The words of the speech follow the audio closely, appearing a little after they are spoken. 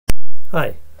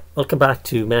Hi, welcome back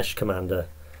to MeshCommander.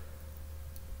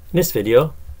 In this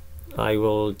video I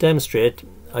will demonstrate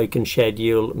how you can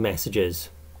schedule messages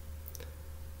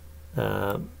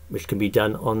which can be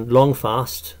done on long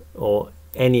fast or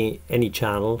any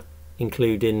channel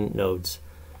including nodes.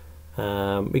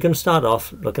 We're going to start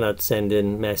off looking at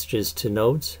sending messages to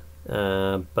nodes,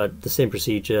 but the same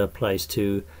procedure applies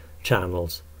to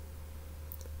channels.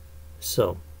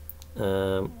 So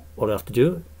what I have to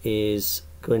do is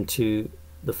go into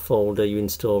the folder you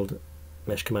installed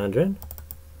MeshCommander in.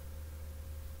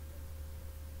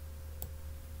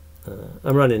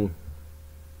 I'm running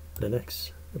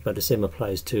Linux, but the same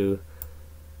applies to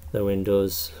the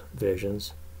Windows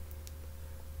versions.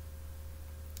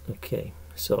 Okay,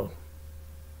 so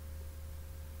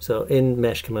in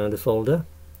MeshCommander folder,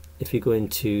 if you go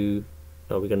into,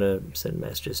 we're going to send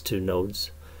messages to nodes.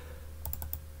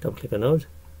 Double click on node.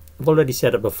 I've already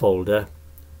set up a folder.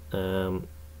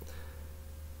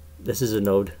 This is a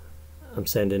node I'm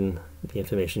sending the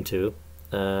information to.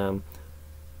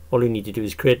 All you need to do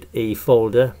is create a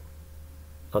folder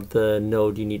of the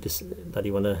node that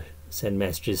you want to send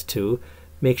messages to.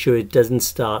 Make sure it doesn't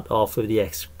start off with the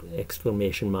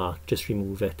exclamation mark. Just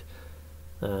remove it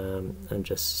and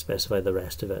just specify the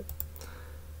rest of it.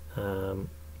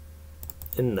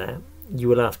 In there, you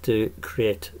will have to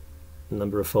create a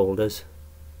number of folders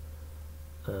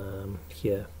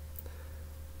here.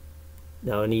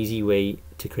 Now, an easy way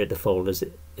to create the folders,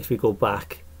 if we go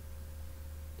back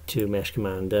to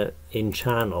MeshCommander in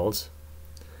channels,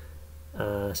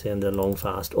 say under long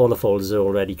fast, all the folders are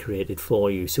already created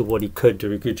for you. So what you could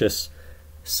do, you could just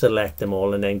select them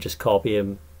all and then just copy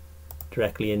them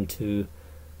directly into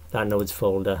that nodes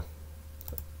folder.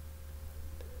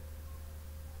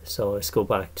 So let's go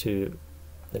back to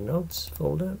the nodes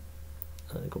folder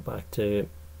and go back to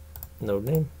node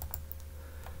name.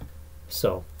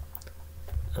 So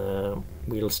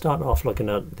we'll start off looking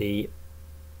at the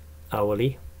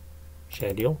hourly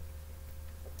schedule.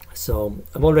 So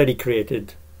I've already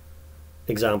created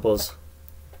examples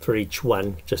for each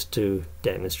one just to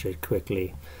demonstrate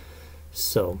quickly.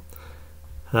 So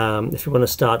if you want to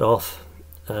start off,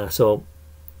 at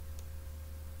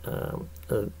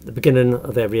the beginning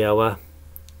of every hour,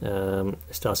 it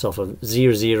starts off of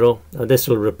 00. Now this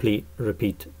will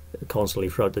repeat constantly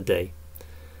throughout the day.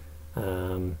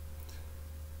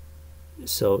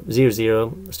 So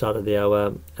 00, start of the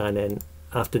hour, and then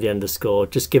after the underscore,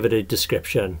 just give it a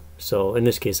description. So in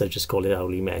this case, I just call it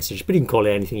hourly message, but you can call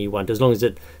it anything you want as long as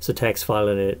it's a text file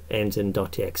and it ends in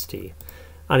 .txt.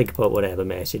 And you can put whatever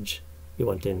message you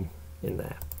want in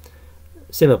there.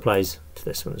 Same applies to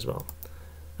this one as well.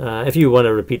 If you want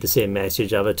to repeat the same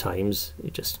message other times,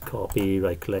 you just copy,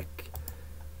 right click,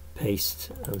 paste,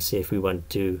 and see if we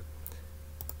want to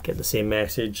get the same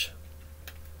message.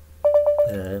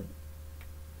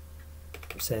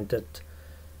 Sent it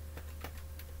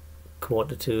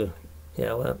quarter to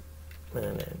the hour,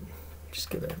 and then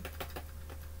just give it,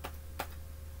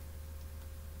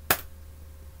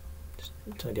 just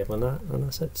tidy up on that, and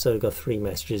that's it. So we've got 3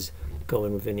 messages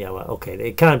going within the hour. Okay,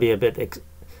 it can be a bit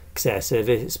excessive,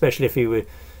 especially if you were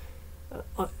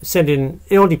sending.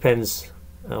 It all depends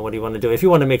what you want to do. If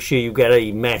you want to make sure you get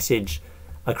a message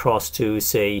across to,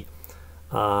 say,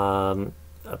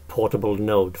 a portable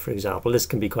node, for example, this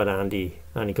can be quite handy,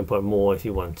 and you can put more if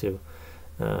you want to.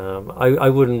 I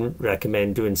wouldn't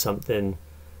recommend doing something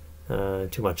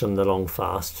too much on the long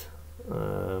fast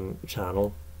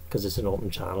channel because it's an open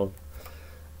channel,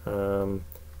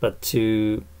 but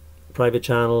to private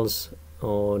channels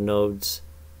or nodes,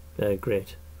 they're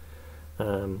great.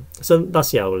 So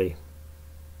that's the hourly.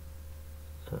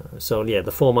 So yeah,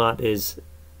 the format is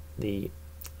the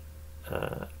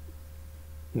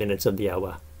minutes of the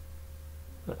hour,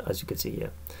 as you can see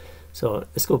here. So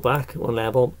let's go back one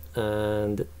level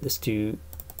and let's do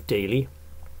daily.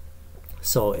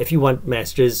 So if you want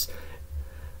messages,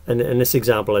 and in this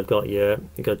example I've got here,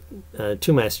 you got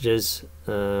 2 messages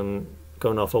going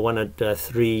off, one at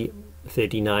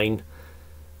 3:39,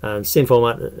 and same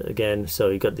format again. So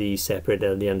you got the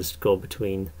separator, the underscore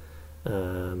between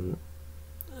the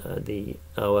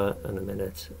hour and a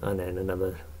minute, and then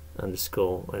another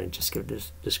underscore, and then just give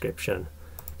this description.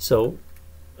 So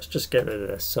let's just get rid of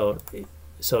this. So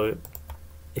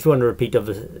if you want to repeat of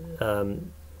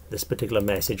this particular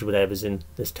message, whatever's in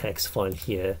this text file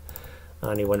here,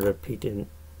 and you want to repeat it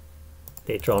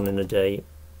later on in the day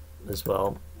as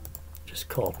well, just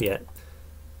copy it,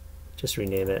 just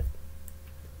rename it.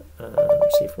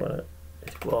 See if we want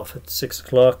to go off at 6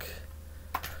 o'clock.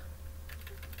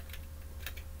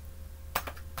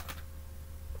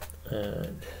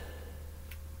 And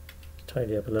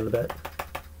tidy up a little bit.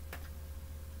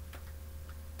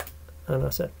 and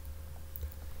that's it.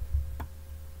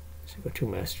 So you've got 2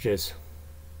 messages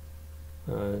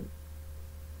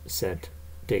sent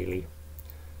daily.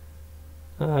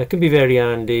 It can be very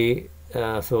handy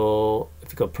for if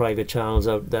you've got private channels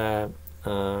out there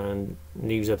and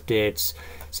news updates.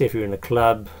 Say if you're in a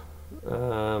club,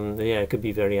 yeah, it could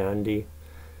be very handy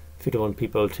if you don't want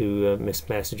people to miss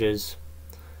messages.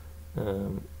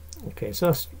 Okay, so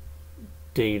that's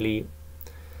daily.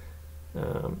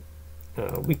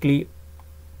 Weekly,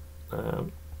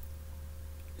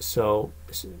 so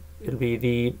it'll be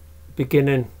the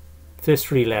beginning first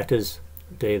 3 letters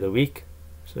day of the week.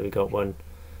 So we got one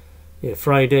here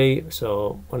Friday,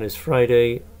 so one is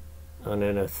Friday, and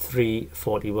then a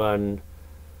 341,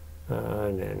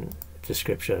 and then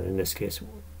description, in this case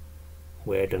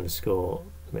word underscore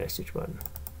message 1.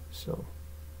 So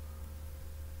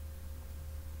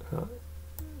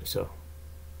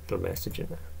little message in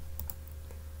there.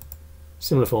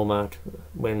 Similar format,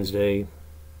 Wednesday,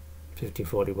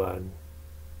 1541,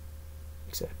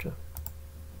 etc.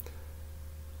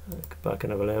 Go back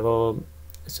another level.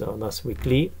 So that's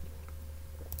weekly.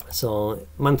 So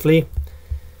monthly,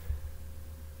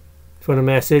 if you want a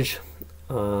message,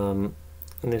 in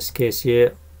this case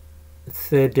here, the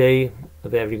 3rd day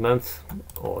of every month,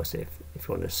 or say if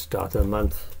you want to start a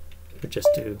month, you could just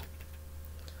do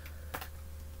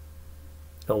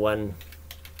a 1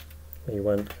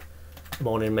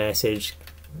 morning message,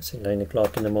 say 9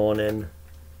 o'clock in the morning,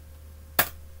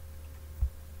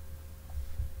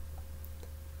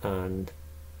 and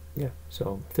yeah,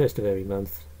 so 1st of every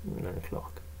month, 9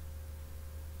 o'clock.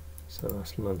 So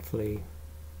that's monthly.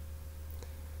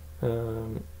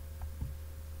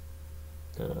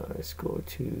 Let's go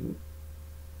to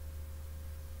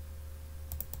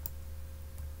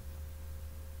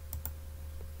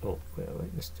where have I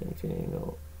missed anything?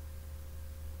 No.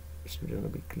 So we're doing a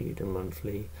weekly to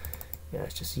monthly. Yeah,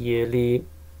 it's just yearly.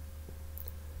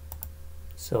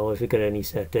 So if you got any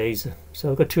set days,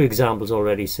 so I've got 2 examples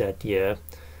already set here.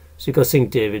 So you've got St.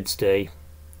 David's Day.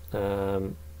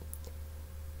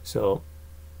 So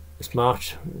it's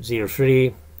March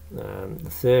 03, the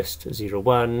 1st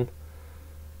 01,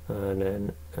 and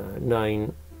then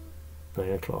 9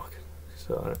 o'clock.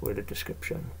 So with a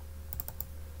description.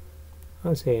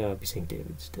 I'll say happy St.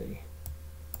 David's Day.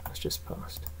 That's just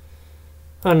passed.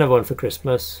 Another one for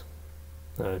Christmas.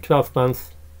 12th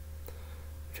month,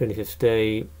 25th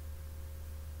day,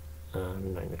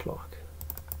 and 9 o'clock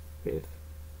with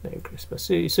Merry Christmas.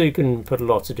 So you can put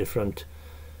lots of different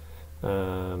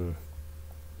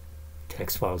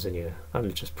text files in here, and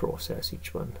it'll just process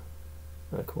each one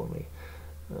accordingly.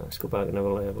 Let's go back another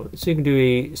level. So you can do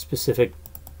a specific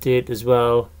date as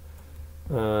well.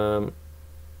 So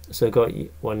I've got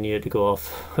 1 year to go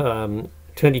off.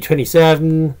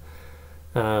 2027,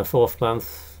 4th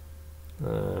month,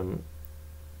 3rd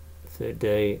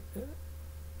day,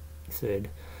 3rd,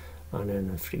 and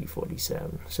then a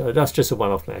 347. So that's just a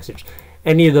one-off message.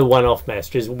 Any of the one-off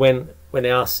messages, when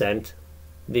they are sent,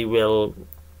 it will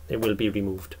be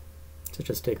removed. So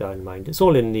just take that in mind. It's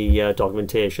all in the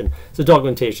documentation. So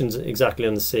documentation's exactly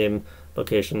on the same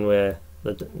location where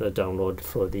the download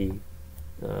for the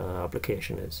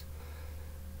application is.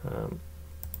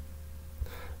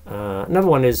 Another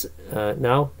one is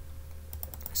now.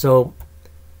 So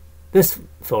this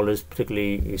folder is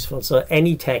particularly useful. So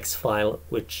any text file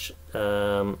which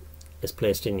is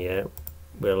placed in here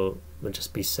will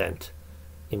just be sent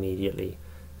immediately.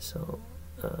 So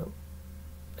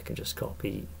I can just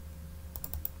copy.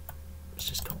 Let's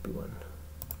just copy one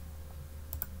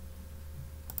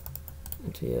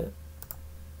into here.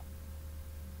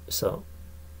 So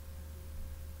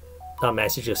that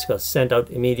message just got sent out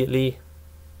immediately,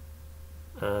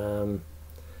 and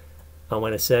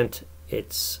when it's sent,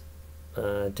 it's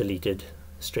deleted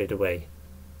straight away.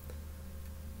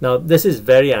 Now this is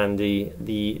very handy,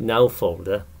 the Now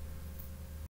folder.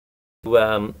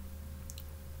 Want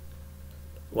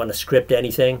to script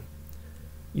anything,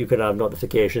 you can have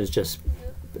notifications just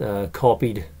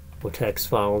copied for text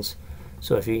files.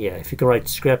 So if you can write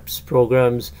scripts,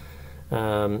 programs,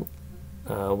 when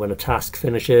a task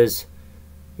finishes,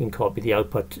 you can copy the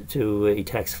output to a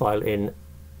text file in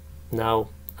Now,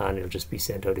 and it'll just be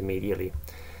sent out immediately.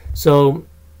 So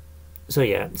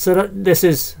this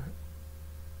is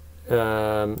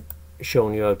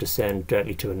showing you how to send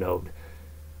directly to a node.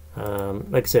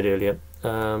 Like I said earlier,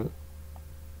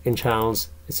 in channels,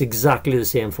 it's exactly the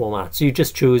same format. So you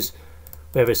just choose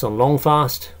whether it's on long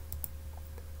fast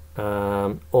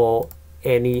or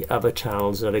any other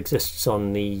channels that exists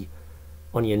on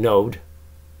your node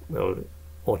will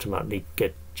automatically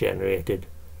get generated.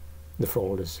 The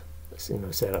folders,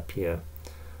 set up here.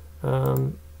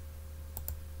 and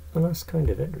that's kind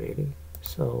of it really.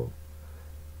 So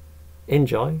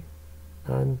enjoy,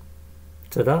 and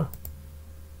ta-da.